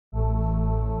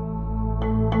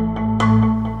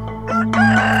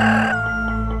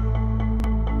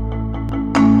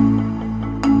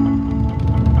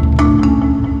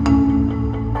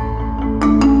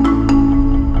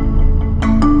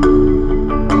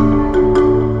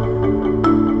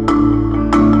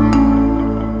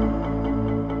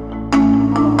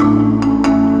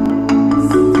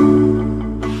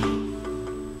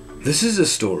This is a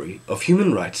story of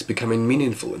human rights becoming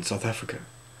meaningful in South Africa.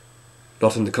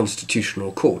 Not in the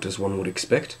constitutional court as one would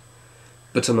expect,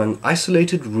 but among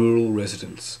isolated rural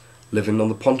residents living on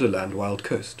the Pondoland Wild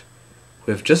Coast,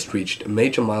 who have just reached a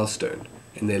major milestone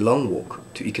in their long walk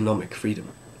to economic freedom.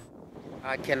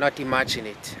 I cannot imagine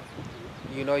it.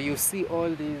 You know, you see all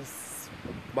these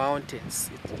mountains,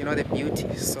 you know, the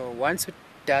beauty. So once you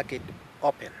dug it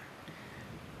open,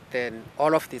 then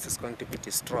all of this is going to be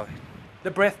destroyed. The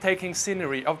breathtaking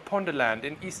scenery of Pondoland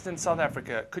in eastern South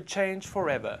Africa could change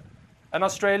forever. An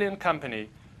Australian company,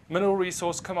 Mineral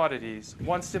Resource Commodities,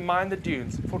 wants to mine the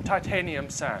dunes for titanium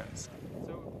sands.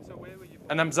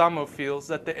 And Mzamo feels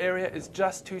that the area is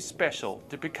just too special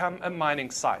to become a mining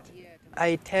site.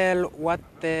 I tell what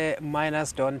the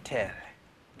miners don't tell,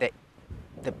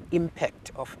 the impact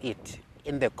of it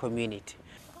in the community.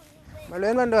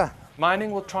 Mining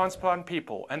will transplant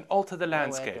people and alter the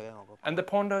landscape, and the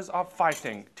Pondos are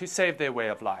fighting to save their way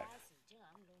of life.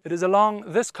 It is along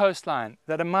this coastline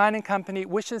that a mining company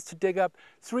wishes to dig up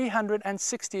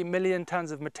 360 million tons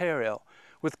of material.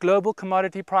 With global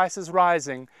commodity prices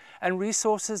rising and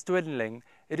resources dwindling,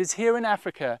 it is here in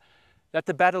Africa that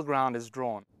the battleground is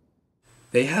drawn.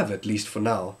 They have, at least for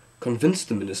now, convinced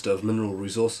the Minister of Mineral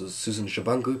Resources, Susan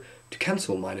Shabangu, to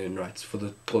cancel mining rights for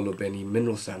the Xolobeni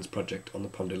Mineral Sands project on the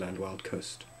Pondoland Wild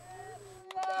Coast.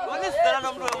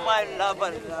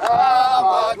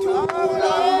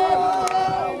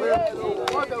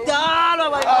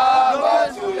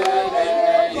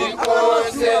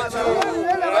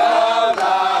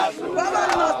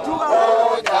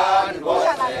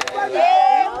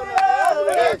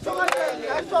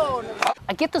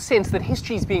 I get the sense that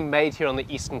history is being made here on the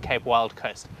Eastern Cape Wild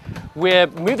Coast. We're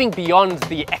moving beyond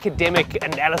the academic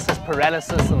analysis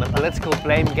paralysis and the political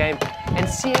blame game and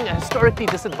seeing a historically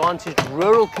disadvantaged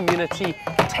rural community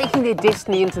taking their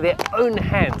destiny into their own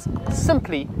hands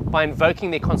simply by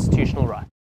invoking their constitutional right.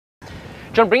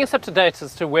 John, bring us up to date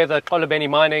as to where the Xolobeni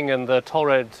Mining and the toll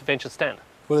road venture stand.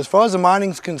 Well, as far as the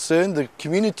mining is concerned, the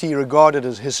community regard it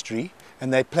as history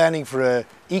and they're planning for an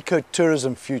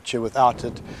eco-tourism future without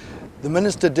it. The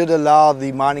Minister did allow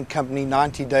the mining company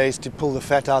 90 days to pull the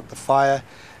fat out the fire.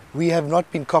 We have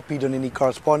not been copied on any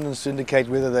correspondence to indicate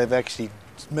whether they've actually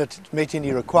met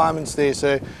any requirements there.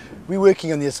 So we're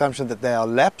working on the assumption that they are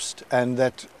lapsed and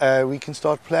that we can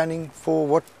start planning for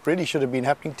what really should have been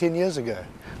happening 10 years ago.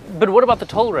 But what about the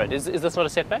toll road? Is this not a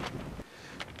setback?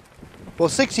 Well,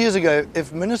 6 years ago,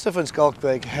 if Minister van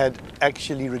Schalkwyk had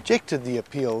actually rejected the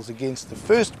appeals against the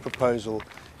first proposal,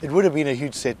 it would have been a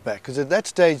huge setback, because at that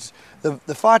stage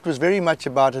the fight was very much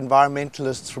about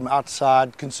environmentalists from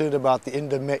outside, concerned about the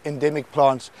endemic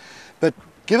plants. But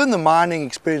given the mining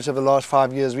experience of the last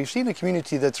 5 years, we've seen a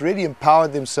community that's really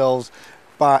empowered themselves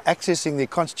by accessing their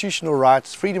constitutional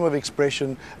rights, freedom of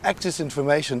expression, access to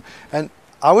information, and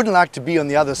I wouldn't like to be on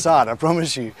the other side, I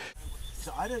promise you.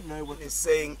 So I don't know what he's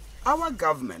saying. Our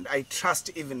government, I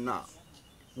trust even now,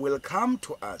 will come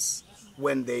to us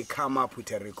when they come up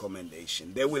with a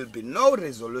recommendation. There will be no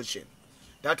resolution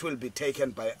that will be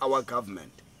taken by our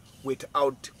government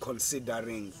without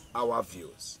considering our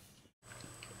views.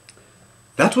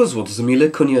 That was what Zimile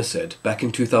Kunya said back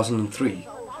in 2003.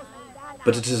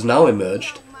 But it has now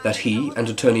emerged that he and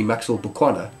attorney Maxwell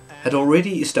Bukwana had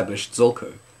already established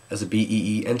Zolco as a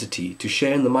BEE entity to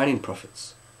share in the mining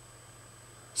profits.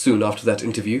 Soon after that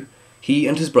interview, he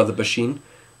and his brother Basheen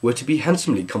were to be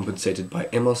handsomely compensated by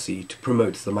MRC to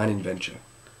promote the mining venture.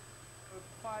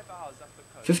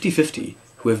 50/50,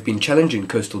 who have been challenging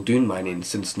coastal dune mining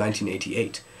since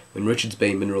 1988, when Richards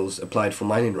Bay Minerals applied for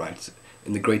mining rights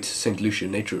in the Great St. Lucia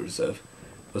Nature Reserve,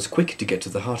 was quick to get to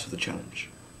the heart of the challenge.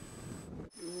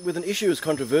 With an issue as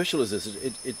controversial as this,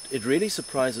 it really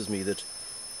surprises me that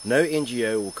no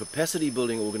NGO or capacity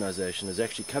building organisation has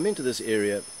actually come into this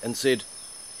area and said,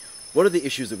 what are the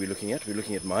issues that we're looking at? We're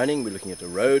looking at mining, we're looking at the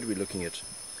road, we're looking at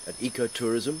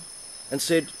ecotourism, and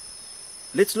said,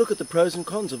 let's look at the pros and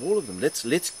cons of all of them.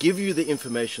 Let's give you the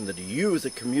information that you as a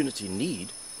community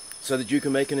need so that you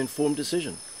can make an informed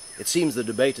decision. It seems the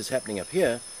debate is happening up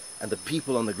here and the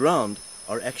people on the ground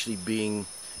are actually being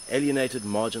alienated,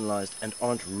 marginalized, and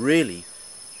aren't really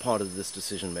part of this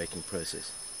decision-making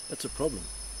process. That's a problem.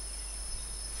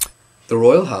 The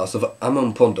royal house of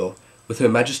Amampondo, with Her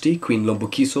Majesty Queen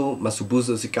Lombokiso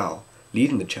Masubuza Zikao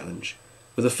leading the challenge,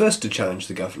 were the first to challenge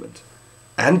the government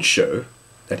and show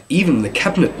that even the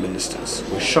cabinet ministers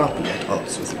were sharply at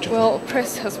odds with each other. Well,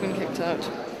 press has been kicked out.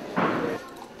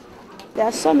 There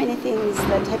are so many things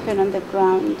that happen on the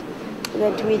ground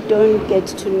that we don't get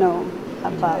to know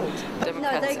about.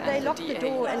 No, they locked the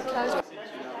door and closed it.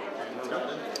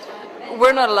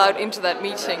 We're not allowed into that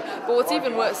meeting, but what's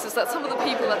even worse is that some of the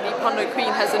people that the Pondo Queen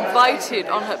has invited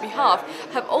on her behalf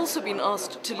have also been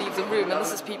asked to leave the room, and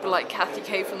this is people like Kathy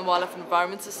Kay from the Wildlife and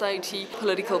Environment Society,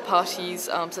 political parties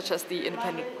such as the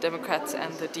Independent Democrats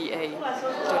and the DA.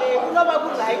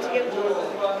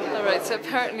 Alright, so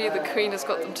apparently the Queen has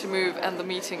got them to move and the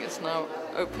meeting is now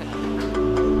open.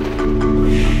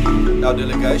 Our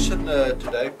delegation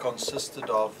today consisted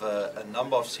of a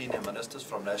number of senior ministers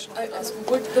from national...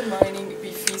 Would the mining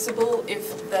be feasible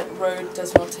if that road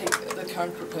does not take the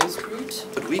current proposed route?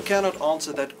 But we cannot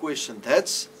answer that question.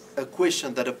 That's a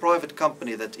question that a private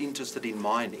company that's interested in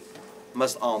mining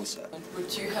must answer.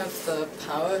 Would you have the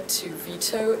power to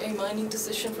veto a mining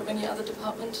decision from any other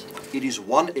department? It is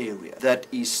one area that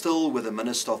is still with the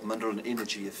Minister of Mineral and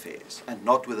Energy Affairs and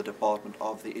not with the Department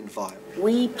of the Environment.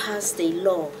 We passed a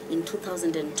law in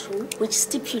 2002 which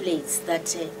stipulates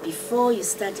that before you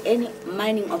start any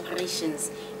mining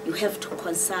operations, you have to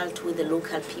consult with the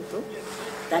local people.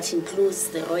 That includes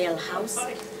the Royal House.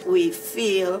 We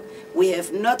feel we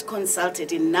have not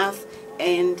consulted enough,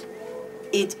 and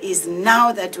it is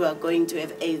now that we are going to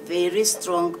have a very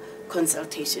strong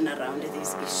consultation around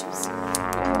these issues.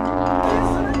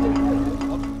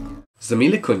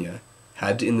 Zamile Kunya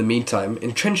had in the meantime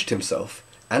entrenched himself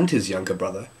and his younger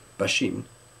brother, Bashim,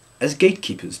 as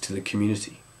gatekeepers to the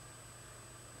community.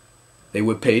 They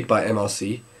were paid by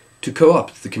MRC to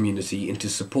co-opt the community into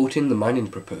supporting the mining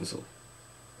proposal.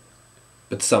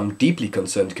 But some deeply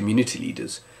concerned community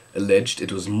leaders alleged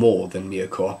it was more than mere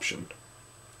co-option.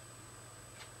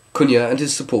 Kunya and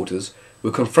his supporters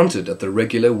were confronted at the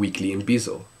regular weekly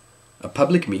Imbizo, a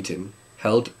public meeting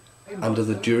held under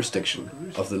the jurisdiction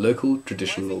of the local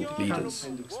traditional leaders,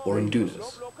 or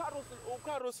Indunas.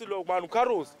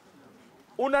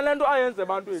 Unalendo ayenze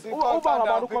ebantwini uba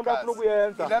ngabantu khona afuna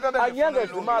ukuyenza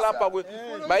anyengeze imali apha kwe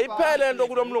mayiphele into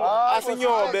kulo mlungu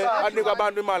asinyobe anika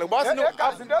abantu imali ngoba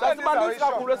sasibantu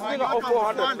kakhulu esinika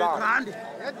o400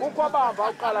 ukho abamba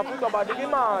uqala futhi abanika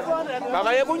imali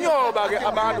makayeke unyoba ke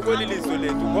abantu kweli lizwe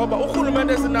lethu ngoba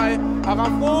urhulumente esinaye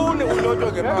akafuni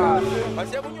ulotywe ngemali.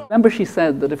 Remember, she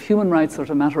said that if human rights are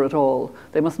to matter at all,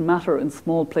 they must matter in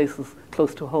small places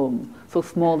close to home, so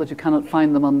small that you cannot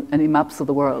find them on any maps of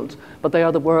the world, but they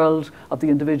are the world of the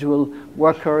individual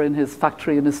worker in his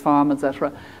factory, in his farm,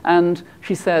 etc. And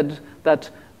she said that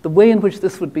the way in which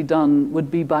this would be done would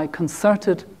be by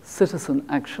concerted citizen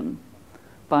action,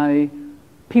 by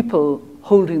people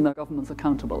holding their governments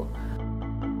accountable.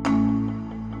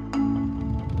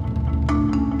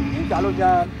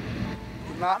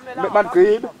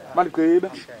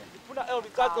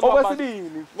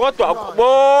 Okwesibini kodwa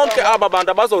bonke aba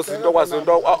bantu abazozinto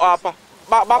okwazinto apha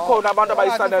bakhona abantu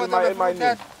abayisana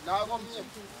emayinini.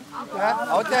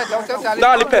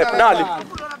 Nali phepha nali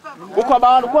kukho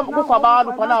abantu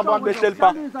khona abantu behleli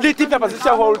pha lithi iphepha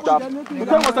zishareholder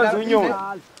kuthenga senza inyoni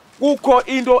kukho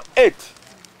into ethi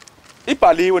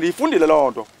ibhaliwe ndiyifundile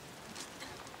loo nto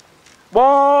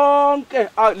bonke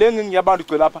le ngingiyabantu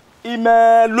igcwele lapha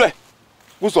imelwe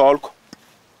kuzolko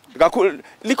kakhulu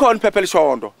likhona iphepha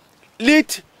elishondo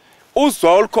lithi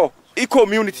uzolko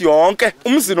i-community yonke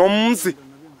umzi nomzi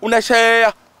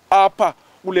unesheya apha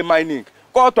kule mining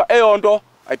kodwa eyonto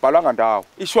ayibhalwanga ndawo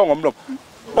ishiwo ngomlomo.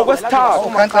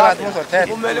 Okwesithathu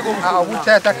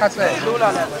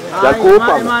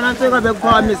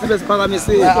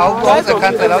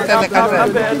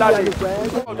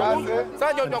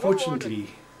unfortunately,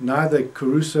 neither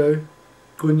Caruso,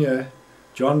 Kunya,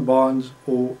 John Barnes,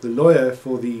 or the lawyer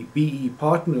for the BE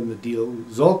partner in the deal,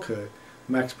 Zolko,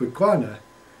 Max Bukwana,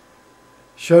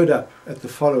 showed up at the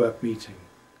follow-up meeting.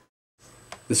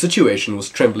 The situation was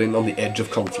trembling on the edge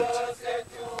of conflict,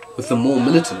 with the more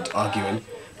militant arguing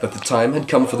that the time had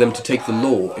come for them to take the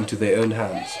law into their own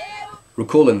hands,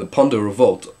 recalling the Pondo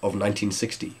Revolt of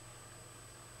 1960.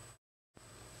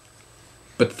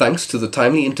 But thanks to the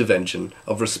timely intervention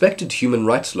of respected human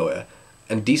rights lawyer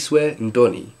Andiswe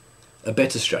Ndoni, a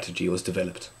better strategy was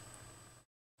developed.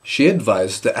 She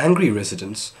advised the angry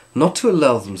residents not to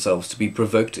allow themselves to be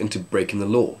provoked into breaking the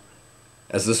law,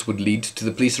 as this would lead to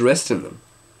the police arresting them,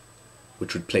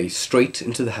 which would play straight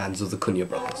into the hands of the Kunya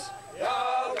brothers.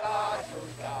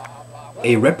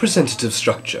 A representative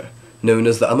structure known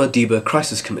as the Amadiba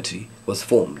Crisis Committee was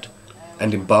formed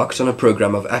and embarked on a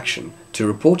program of action to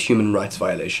report human rights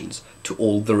violations to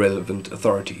all the relevant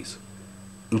authorities.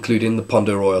 including the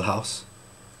Pondo Royal House,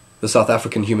 the South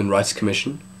African Human Rights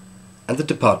Commission, and the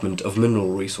Department of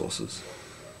Mineral Resources.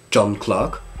 John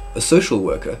Clark, a social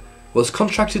worker, was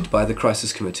contracted by the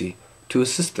Crisis Committee to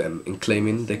assist them in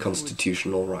claiming their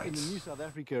constitutional rights. In New South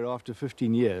Africa, after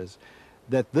 15 years,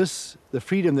 that the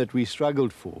freedom that we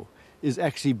struggled for is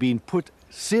actually being put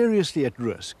seriously at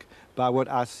risk by what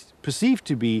I perceive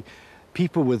to be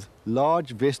people with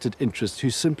large vested interests who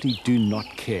simply do not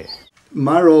care.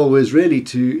 My role was really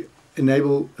to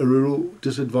enable a rural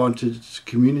disadvantaged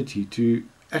community to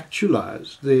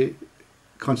actualize their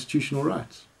constitutional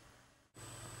rights.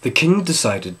 The king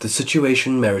decided the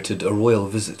situation merited a royal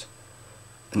visit,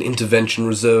 an intervention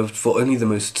reserved for only the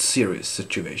most serious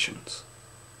situations.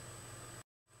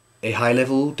 A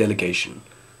high-level delegation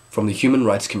from the Human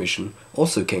Rights Commission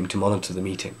also came to monitor the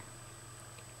meeting.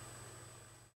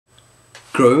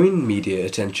 Growing media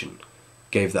attention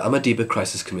gave the Amadiba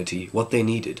Crisis Committee what they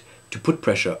needed to put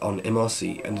pressure on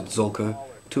MRC and Zolco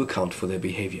to account for their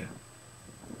behavior,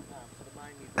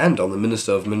 and on the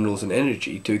Minister of Minerals and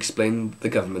Energy to explain the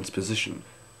government's position.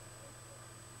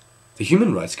 The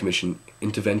Human Rights Commission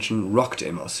intervention rocked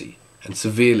MRC and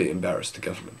severely embarrassed the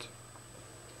government.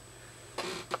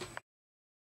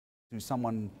 To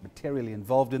someone materially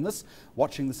involved in this,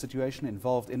 watching the situation,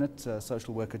 involved in it,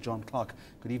 social worker John Clark.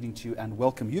 Good evening to you and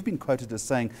welcome. You've been quoted as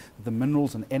saying that the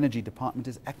Minerals and Energy Department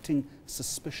is acting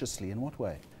suspiciously. In what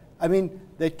way? I mean,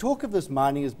 they talk of this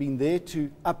mining as being there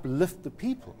to uplift the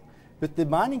people, but the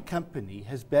mining company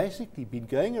has basically been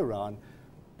going around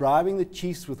bribing the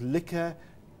chiefs with liquor,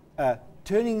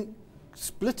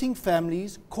 splitting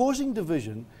families, causing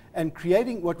division, and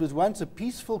creating what was once a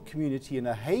peaceful community and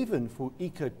a haven for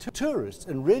eco-tourists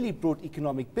and really brought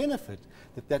economic benefit,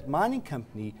 that mining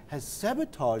company has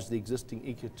sabotaged the existing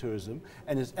ecotourism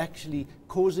and is actually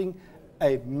causing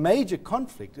a major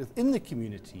conflict within the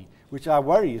community, which I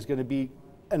worry is going to be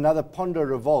another Pondo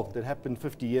revolt that happened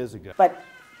 50 years ago. But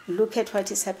look at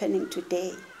what is happening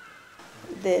today.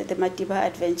 The Madiba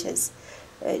Adventures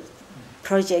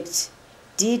project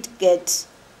did get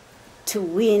to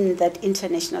win that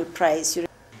international prize.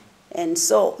 And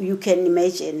so you can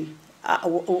imagine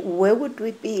where would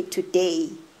we be today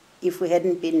if we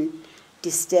hadn't been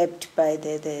disturbed by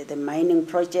the mining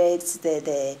projects,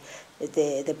 the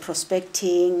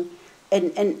prospecting,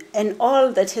 and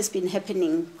all that has been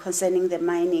happening concerning the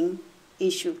mining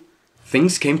issue.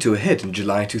 Things came to a head in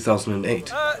July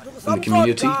 2008 when the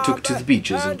community took to the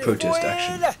beaches in protest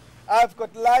action. I've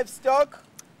got livestock,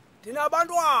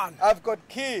 I've got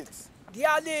kids,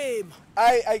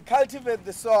 I cultivate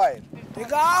the soil.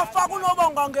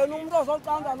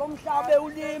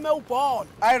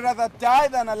 I'd rather die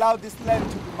than allow this land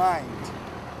to be mined.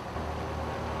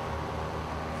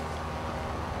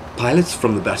 Pilots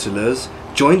from the bachelors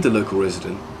joined the local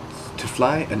residents to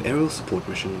fly an aerial support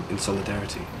mission in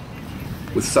solidarity,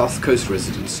 with South Coast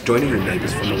residents joining their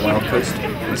neighbours from the Wild Coast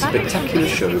in a spectacular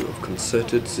show of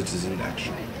concerted citizen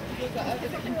action.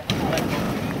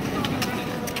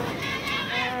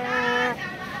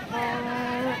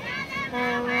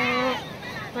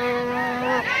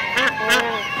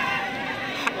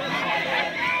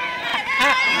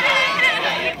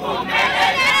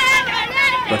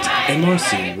 But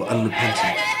MRC were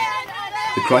unrepentant.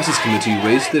 The Crisis Committee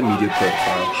raised their media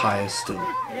profile higher still.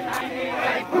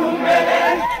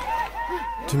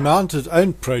 To mount its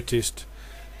own protest,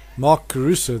 Mark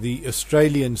Caruso, the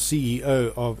Australian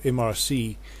CEO of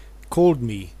MRC, called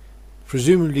me,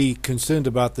 presumably concerned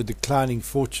about the declining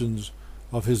fortunes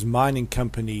of his mining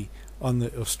company on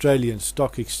the Australian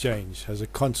Stock Exchange as a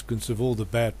consequence of all the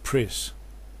bad press.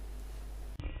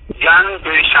 Young,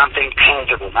 do something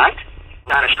tangible, mate.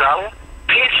 In Australia,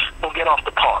 piss or get off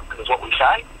the pot, is what we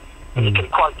say, and you can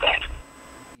quote that.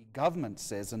 The government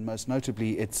says, and most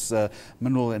notably its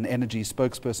Mineral and Energy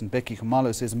spokesperson Becky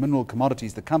Khumalo says, Mineral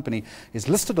Commodities, the company, is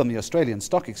listed on the Australian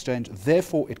Stock Exchange,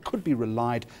 therefore it could be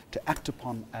relied to act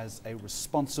upon as a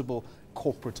responsible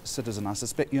corporate citizen. I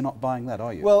suspect you're not buying that,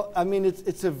 are you? Well, I mean,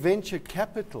 it's a venture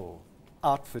capital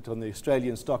outfit on the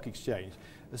Australian Stock Exchange.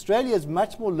 Australia has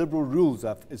much more liberal rules,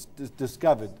 it's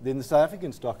discovered, than the South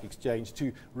African Stock Exchange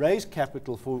to raise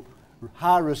capital for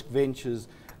high-risk ventures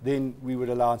than we would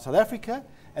allow in South Africa,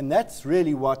 and that's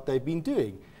really what they've been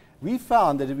doing. We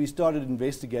found that if we started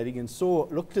investigating and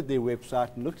looked at their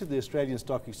website and looked at the Australian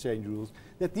Stock Exchange rules,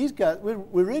 that these guys were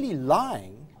really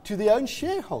lying to their own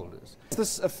shareholders. Is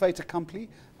this a fait accompli?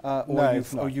 Or No,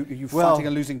 are you fighting a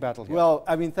losing battle here? Well,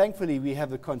 I mean, thankfully we have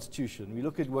the Constitution. We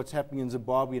look at what's happening in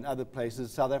Zimbabwe and other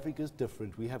places. South Africa is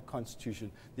different. We have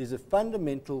Constitution. There's a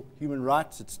fundamental human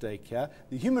rights at stake here.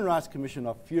 The Human Rights Commission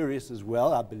are furious as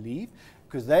well, I believe,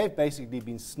 because they've basically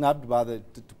been snubbed by the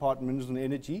Department of Minerals and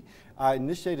Energy. I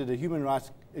initiated a human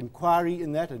rights inquiry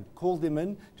in that and called them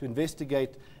in to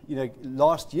investigate,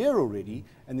 last year already,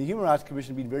 and the Human Rights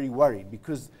Commission has been very worried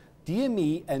because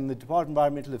DME and the Department of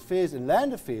Environmental Affairs and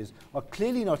Land Affairs are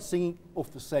clearly not singing off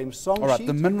the same song All right, sheet.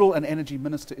 the Mineral and Energy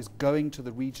Minister is going to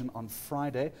the region on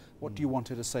Friday. What do you want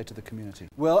her to say to the community?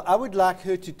 Well, I would like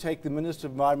her to take the Minister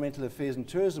of Environmental Affairs and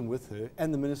Tourism with her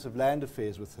and the Minister of Land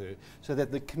Affairs with her so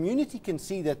that the community can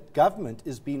see that government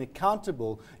is being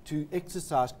accountable to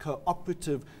exercise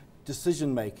cooperative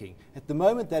decision making. At the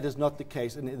moment that is not the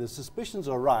case, and the suspicions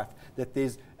are rife that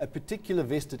there's a particular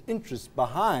vested interest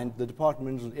behind the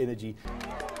Department of Minerals and Energy.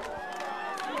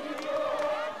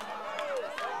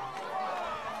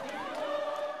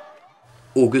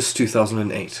 August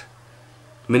 2008.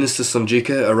 Minister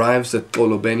Sonjika arrives at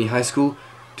Xolobeni High School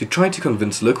to try to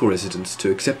convince local residents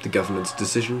to accept the government's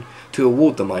decision to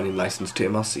award the mining license to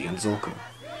MRC and Zolco.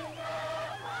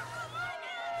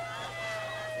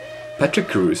 Patrick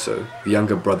Caruso, the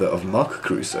younger brother of Mark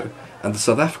Caruso, and the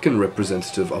South African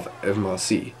representative of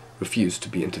MRC refused to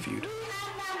be interviewed.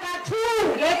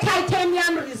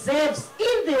 Titanium reserves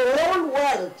in the whole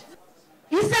world.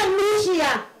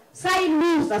 Isalusia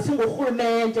sayiluza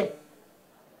singurhulumente.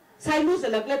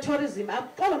 Sayiluzela kule tourism.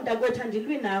 Aqala mntakwethu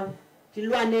andilwi nawe.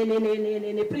 Ndilwa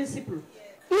ne principle.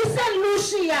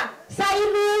 Isalusia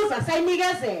sayiluza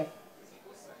sayinikezela.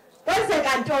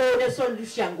 Kwenzeka ntoni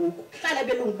esolusia ngoku? Hlala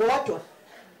belungu bodwa.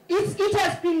 It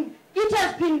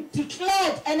has been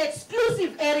declared an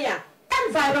exclusive area.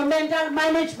 Environmental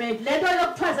management, lento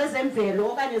yokuthiwa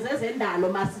zezemvelo okanye zezendalo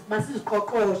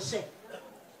masiziqoqoshe.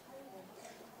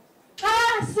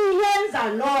 Xa siyenza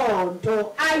loo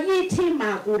nto ayithi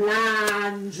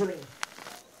makulanjwe.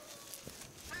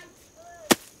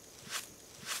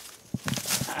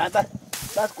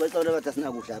 Basigwetha lona bathi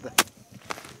asinakudla apha.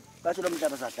 Bathi lo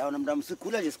mhlaba sadlawa nomntwana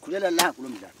sikhula nje sikhulela la kulo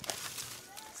mhlaba.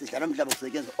 Sidlala umhlaba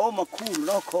kusetyenzwa omakhulu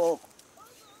nokhokho.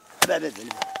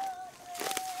 Ababevele.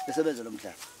 Besebenza lo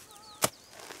mhlaba.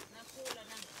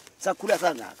 Sakhula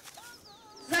sangaka.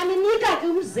 Zaninika ke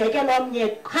umzekelo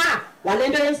omnye qha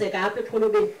walento yenzeka apha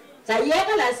eXolobeni.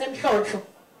 Zayeka la esemhlonhlo.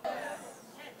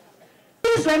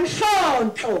 Izwe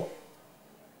emhlonhlo.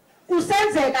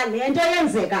 Kusenzeka lento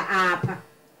yenzeka apha.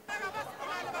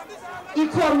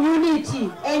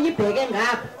 I-community enyibheke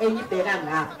ngapha enyibheka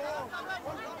ngapha.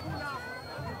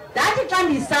 Dathi xa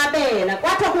ndisabela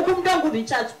kwathiwa kukho umuntu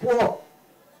ongu-Richard Poor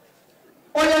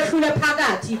oyehlule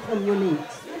phakathi i-community.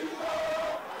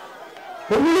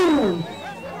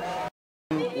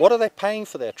 What are they paying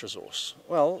for that resource?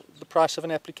 Well, the price of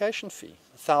an application fee,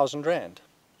 R1,000.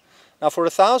 Now for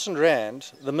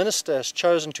R1,000, the minister has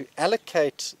chosen to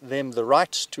allocate them the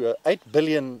rights to a R8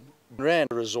 billion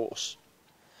resource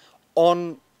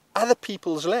on other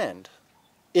people's land.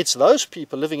 It's those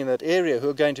people living in that area who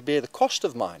are going to bear the cost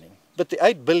of mining. But the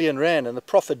R8 billion and the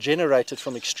profit generated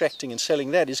from extracting and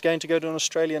selling that is going to go to an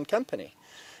Australian company.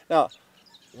 Now,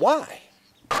 why?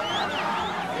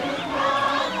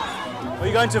 Are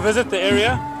you going to visit the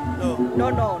area? No,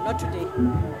 not today.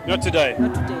 Not today?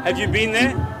 Not today. Have you been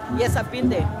there? Yes, I've been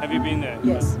there. Have you been there?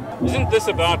 Yes. Isn't this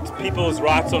about people's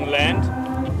rights on land?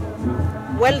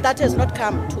 Well, that has not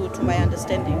come to my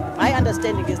understanding. My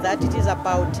understanding is that it is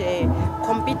about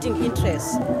competing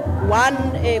interests. One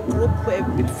group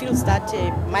feels that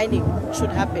mining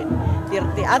should happen.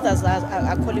 The others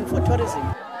are calling for tourism.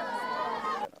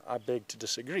 I beg to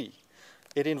disagree.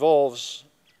 It involves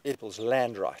people's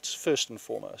land rights, first and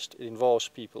foremost. It involves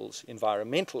people's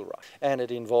environmental rights, and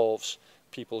it involves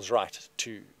people's right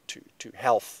to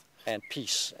health and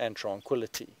peace and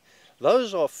tranquility.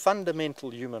 Those are fundamental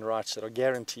human rights that are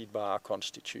guaranteed by our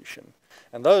Constitution.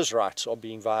 And those rights are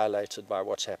being violated by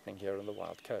what's happening here on the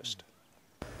Wild Coast.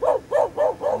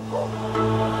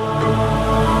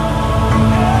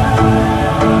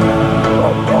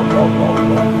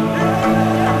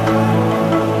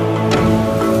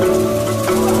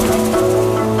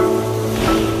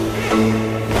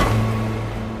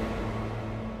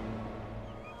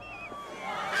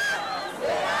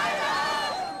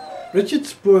 Richard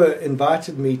Spoor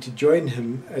invited me to join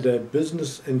him at a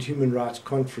business and human rights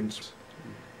conference.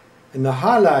 And the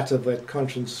highlight of that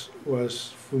conference was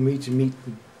for me to meet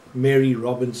Mary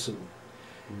Robinson,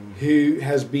 who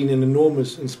has been an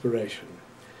enormous inspiration.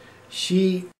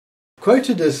 She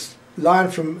quoted this line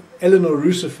from Eleanor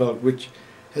Roosevelt, which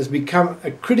has become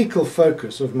a critical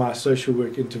focus of my social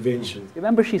work intervention.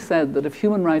 Remember, she said that if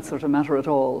human rights are to matter at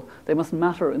all, they must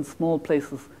matter in small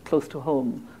places close to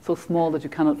home, so small that you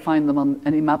cannot find them on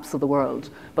any maps of the world.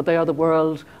 But they are the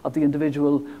world of the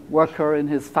individual worker in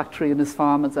his factory, in his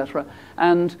farm, etc.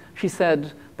 And she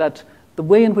said that The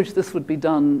way in which this would be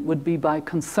done would be by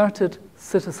concerted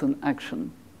citizen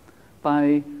action,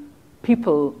 by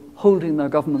people holding their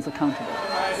governments accountable.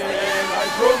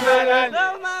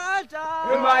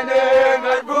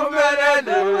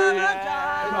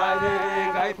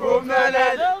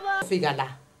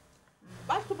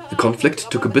 The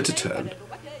conflict took a bitter turn,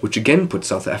 which again put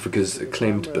South Africa's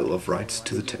acclaimed Bill of Rights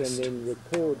to the test.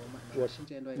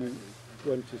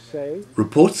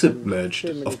 Reports emerged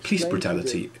of police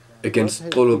brutality against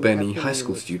Xolobeni high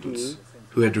school students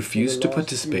who had refused to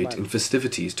participate in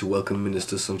festivities to welcome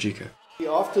Minister Sonjika.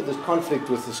 After this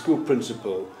conflict with the school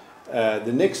principal,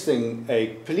 the next thing,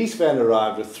 a police van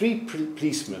arrived with 3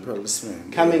 policemen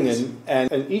coming in,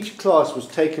 and each class was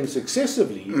taken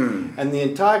successively, and the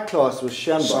entire class was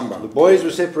shambaked. The boys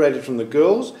were separated from the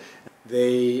girls.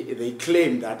 They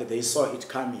claimed that they saw it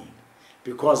coming,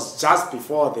 because just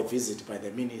before the visit by the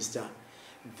minister,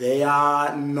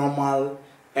 their normal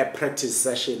practice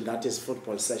session, that is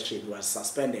football session, was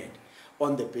suspended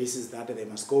on the basis that they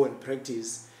must go and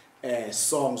practice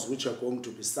songs which are going to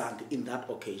be sung in that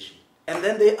occasion. And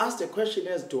then they asked a question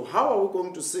as to how are we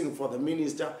going to sing for the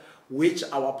minister, which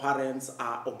our parents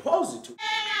are opposed to.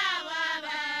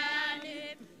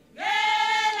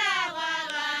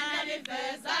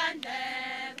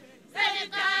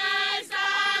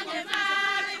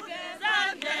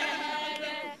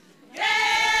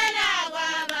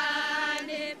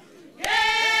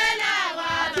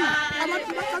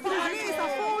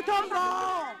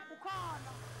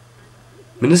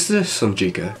 Minister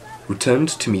Sonjika returned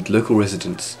to meet local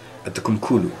residents at the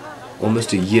Kumkulu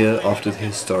almost a year after the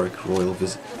historic royal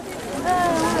visit.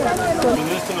 The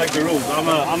minister make the rules.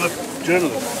 I'm a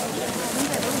journalist.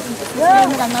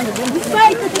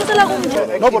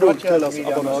 Nobody will tell us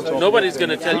about our job. Nobody's going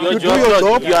to tell your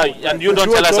job. Yeah, and you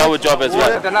don't tell us our job as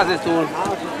well.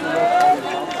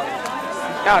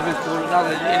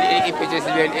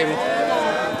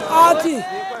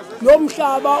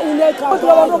 Nomhlaba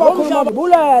unekhathi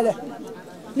bulele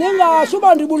ningasho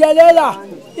bandibulalela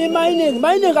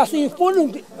imining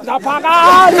asiyifuni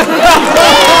ngaphakathi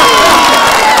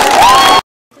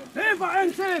Viva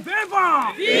NC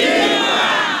viva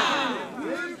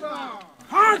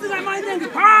phansi ngemining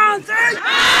phansi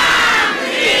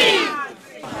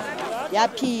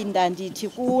yaphinda ndithi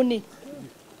kuni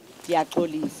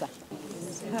ndiyaxolisa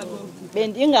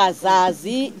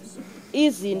bendingazazi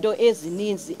izinto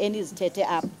ezininzi enizithethe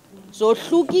apha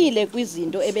zohlukile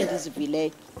kwizinto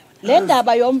ebendizivileyo le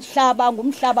ndaba yomhlaba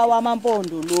ngumhlaba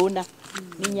wamampondo lona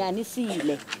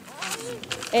ninyanisile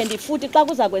and futhi xa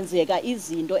kuza kwenzeka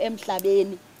izinto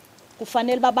emhlabeni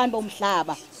kufanele babantu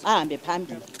bomhlaba bahambe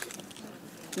phambili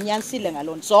ninyanisile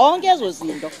ngalona zonke ezo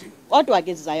zinto kodwa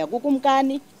ke sizaya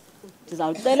kukumkani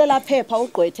ndizawucelela phepha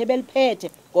ugqwethe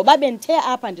beliphethe ngoba bendithe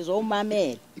apha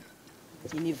ndizowumamela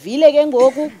ndinivile ke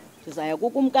ngoku sizaya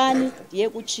kukumkani ndiye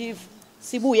kuchief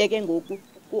sibuye ke ngoku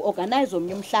kuorganize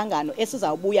omnye umhlangano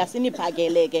esizawubuya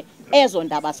siniphakele ke ezo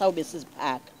ndaba sawube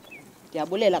siziphaka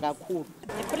ndiyabulela kakhulu.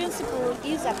 The principle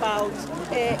is about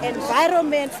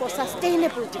environment for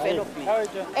sustainable development,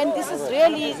 and this is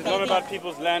really it's not about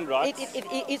people's land rights.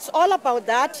 It's all about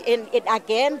that, and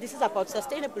again this is about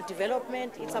sustainable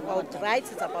development, it's about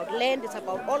rights, it's about land, it's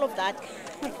about all of that.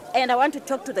 And I want to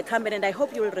talk to the camera, and I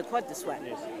hope you will record this one.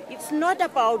 Yes. It's not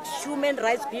about human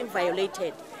rights being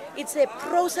violated. It's a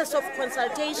process of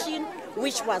consultation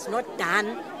which was not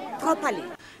done properly.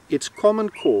 It's common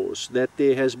cause that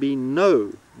there has been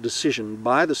no decision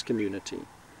by this community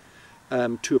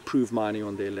to approve mining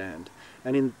on their land.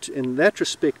 And in that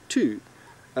respect too,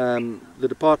 the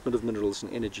Department of Minerals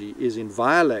and Energy is in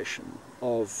violation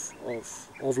of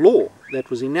law that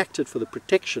was enacted for the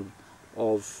protection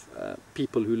of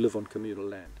people who live on communal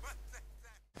land.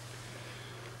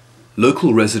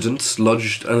 Local residents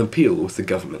lodged an appeal with the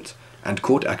government, and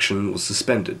court action was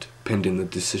suspended pending the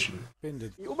decision.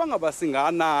 Uba ngaba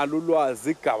singanalo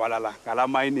ulwazi igabalala ngala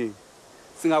mining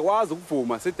singakwazi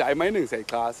ukuvuma sithi hayi mining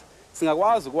siyayixhasa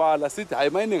singakwazi ukwala sithi hayi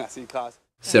mining asiyixhasa.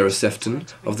 Sarah Sefton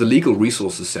of the Legal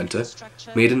Resources Centre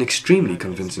made an extremely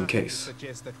convincing case.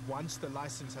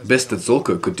 The best that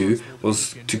Zolco could do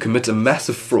was to commit a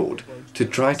massive fraud to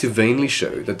try to vainly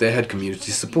show that they had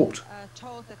community support.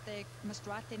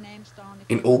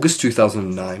 In August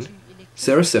 2009,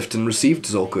 Sarah Sefton received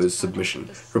Zolco's submission,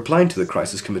 replying to the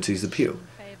Crisis Committee's appeal,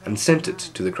 and sent it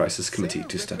to the Crisis Committee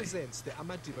to study.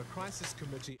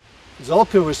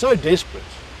 Zolco was so desperate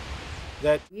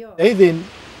that they then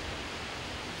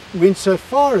went so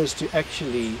far as to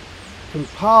actually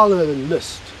compile a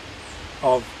list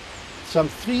of some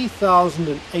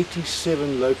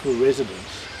 3,087 local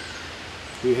residents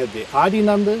who had their ID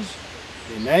numbers,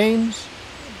 their names,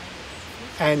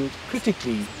 and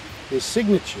critically their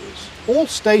signatures, all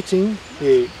stating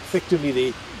effectively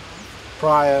their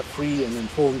prior, free and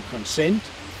informed consent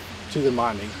to the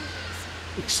mining,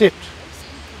 except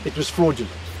it was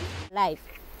fraudulent. Life.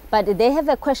 But they have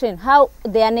a question how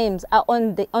their names are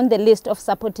on the list of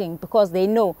supporting, because they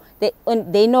know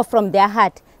from their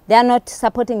heart they are not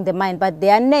supporting the mine, but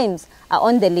their names are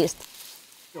on the list.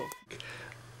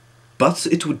 But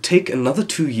it would take another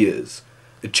 2 years,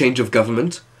 a change of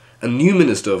government, a new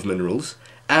Minister of Minerals,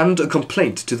 and a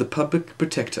complaint to the Public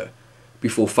Protector,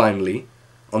 before finally,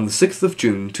 on the 6th of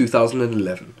June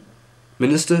 2011,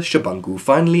 Minister Shabangu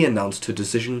finally announced her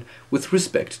decision with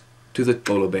respect to the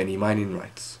Xolobeni mining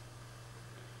rights.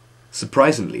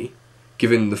 Surprisingly,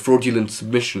 given the fraudulent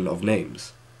submission of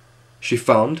names, she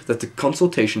found that the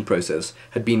consultation process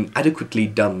had been adequately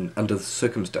done under the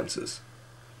circumstances.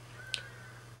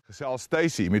 Gesels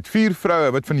Stacey met 4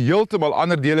 vroue wat van heeltemal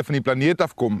ander dele van die planeet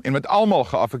afkom en wat almal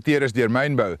geaffekteer is deur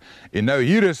mynbou en nou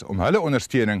hier is om hulle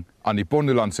ondersteuning aan die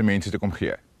Pondolandse mense te kom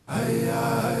gee.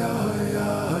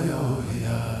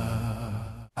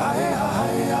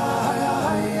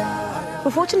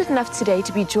 We're fortunate enough today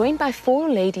to be joined by 4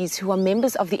 ladies who are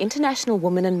members of the International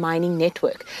Women in Mining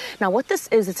Network. Now what this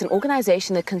is, it's an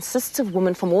organization that consists of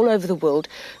women from all over the world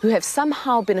who have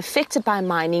somehow been affected by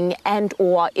mining and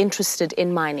or are interested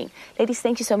in mining. Ladies,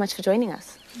 thank you so much for joining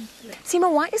us.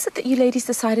 Sima, why is it that you ladies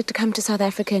decided to come to South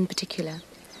Africa in particular?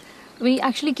 We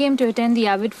actually came to attend the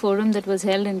AVID forum that was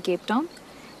held in Cape Town,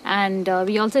 and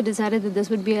we also decided that this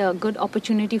would be a good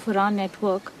opportunity for our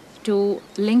network to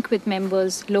link with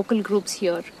members, local groups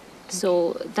here.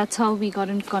 So that's how we got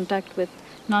in contact with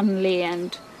Nanle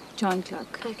and John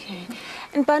Clark. Okay.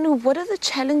 And Banu, what are the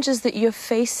challenges that you're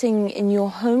facing in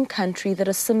your home country that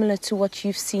are similar to what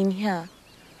you've seen here?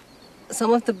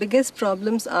 Some of the biggest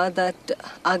problems are that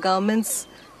our governments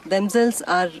themselves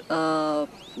are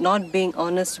not being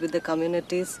honest with the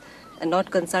communities and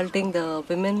not consulting the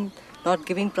women, not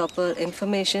giving proper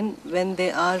information when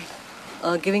they are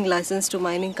giving license to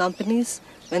mining companies,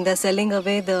 when they're selling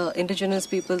away the indigenous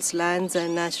people's lands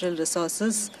and natural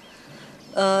resources.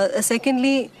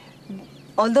 Secondly,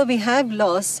 although we have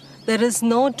laws, there is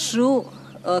no true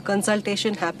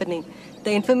consultation happening.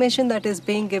 The information that is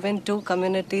being given to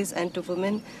communities and to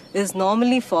women is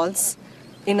normally false,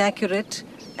 inaccurate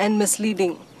and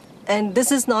misleading. And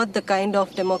this is not the kind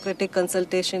of democratic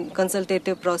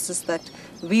consultative process that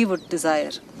we would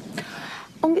desire.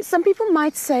 Some people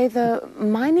might say that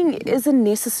mining is a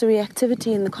necessary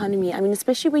activity in the economy. I mean,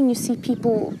 especially when you see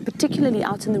people, particularly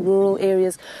out in the rural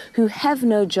areas, who have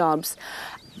no jobs.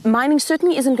 Mining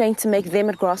certainly isn't going to make them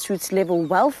at grassroots level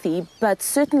wealthy, but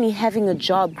certainly having a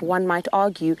job, one might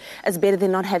argue, is better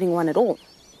than not having one at all.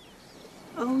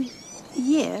 Oh,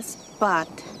 yes, but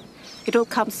it all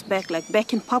comes back. Like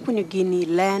back in Papua New Guinea,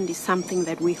 land is something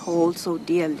that we hold so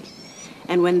dearly.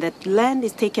 And when that land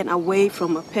is taken away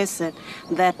from a person,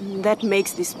 that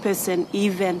makes this person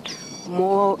even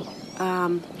more,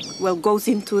 goes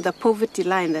into the poverty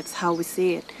line. That's how we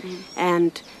see it.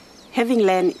 And having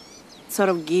land sort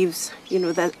of gives,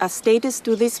 a status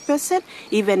to this person,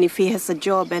 even if he has a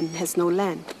job and has no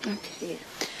land. Okay.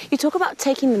 You talk about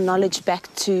taking the knowledge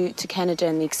back to Canada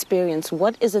and the experience.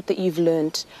 What is it that you've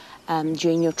learned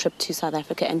during your trip to South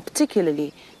Africa, and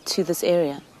particularly to this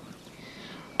area?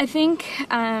 I think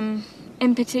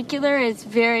in particular it's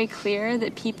very clear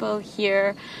that people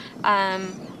here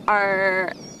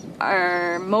are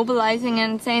mobilizing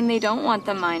and saying they don't want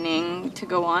the mining to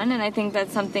go on, and I think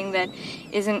that's something that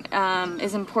is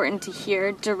important to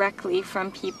hear directly from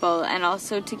people, and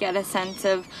also to get a sense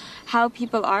of how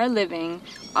people are living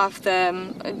off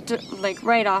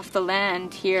right off the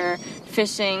land here,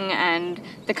 fishing and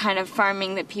the kind of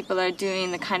farming that people are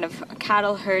doing, the kind of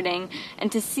cattle herding,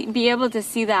 and to be able to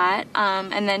see that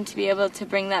and then to be able to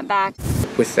bring that back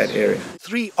with that area.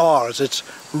 3 R's, it's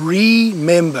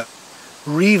remember,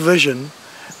 revision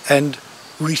and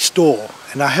restore.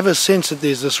 And I have a sense that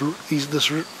there's this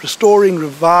restoring,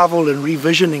 revival and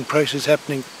revisioning process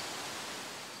happening.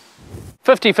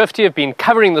 50/50 have been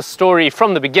covering the story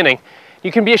from the beginning.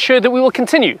 You can be assured that we will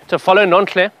continue to follow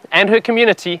Nontle and her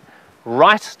community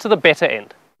right to the better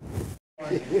end.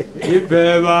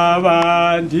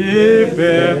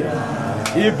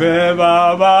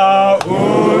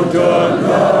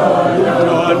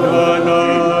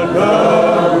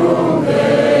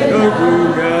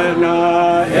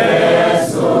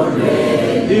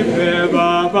 Ibe